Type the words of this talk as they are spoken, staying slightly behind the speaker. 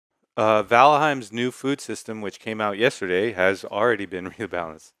Valheim's new food system, which came out yesterday, has already been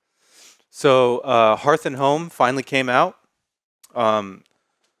rebalanced. So Hearth and Home finally came out.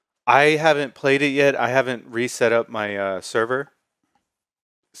 I haven't played it yet. I haven't reset up my server,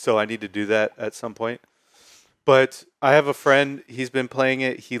 so I need to do that at some point. But I have a friend. He's been playing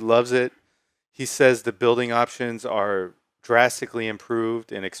it. He loves it. He says the building options are drastically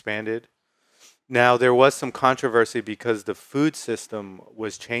improved and expanded. Now, there was some controversy because the food system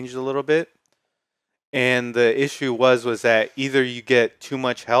was changed a little bit. And the issue was that either you get too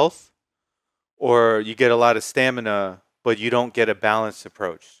much health or you get a lot of stamina, but you don't get a balanced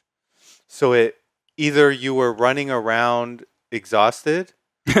approach. So either you were running around exhausted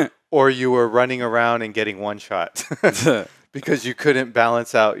or you were running around and getting one shot because you couldn't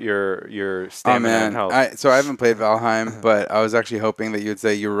balance out your stamina and health. So I haven't played Valheim, but I was actually hoping that you would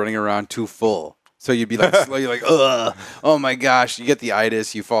say you were running around too full. So you'd be like slow, you're like, ugh, oh my gosh, you get the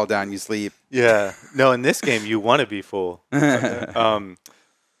itis, you fall down, you sleep. Yeah. No, in this game, you want to be full.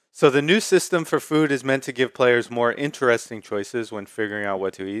 So the new system for food is meant to give players more interesting choices when figuring out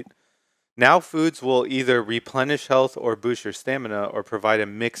what to eat. Now foods will either replenish health or boost your stamina or provide a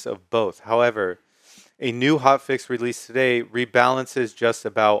mix of both. However, a new hotfix released today rebalances just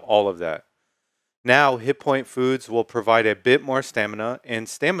about all of that. Now, hit point foods will provide a bit more stamina, and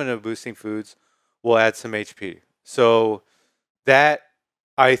stamina boosting foods will add some HP. So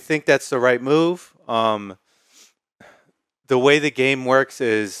I think that's the right move. The way the game works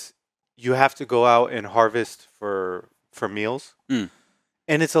is you have to go out and harvest for meals.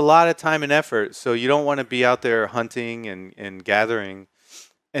 And it's a lot of time and effort. So you don't want to be out there hunting and gathering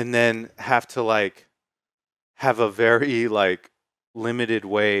and then have to have a very limited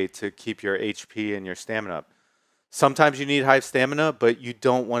way to keep your HP and your stamina up. Sometimes you need high stamina, but you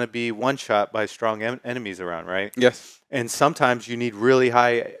don't want to be one-shot by strong enemies around, right? Yes. And sometimes you need really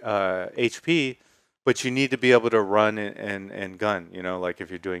high HP, but you need to be able to run and gun, like if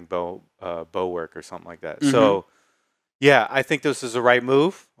you're doing bow work or something like that. Mm-hmm. So, yeah, I think this is the right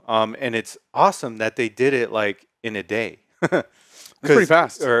move, and it's awesome that they did it in a day. It's pretty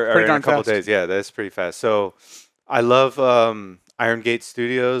fast. Or in a couple of days. Yeah, that's pretty fast. So I love Iron Gate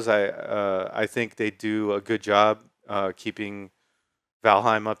Studios. I think they do a good job keeping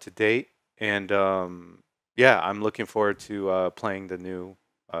Valheim up to date, and I'm looking forward to playing the new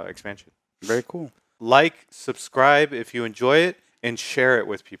expansion. Very cool. Like, subscribe if you enjoy it, and share it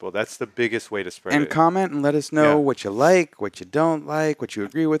with people. That's the biggest way to spread it. And comment and let us know what you like, what you don't like, what you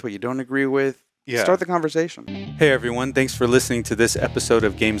agree with, what you don't agree with. Yeah. Start the conversation. Hey everyone, thanks for listening to this episode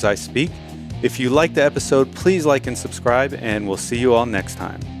of Games I Speak. If you liked the episode, please like and subscribe, and we'll see you all next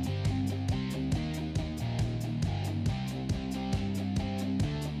time.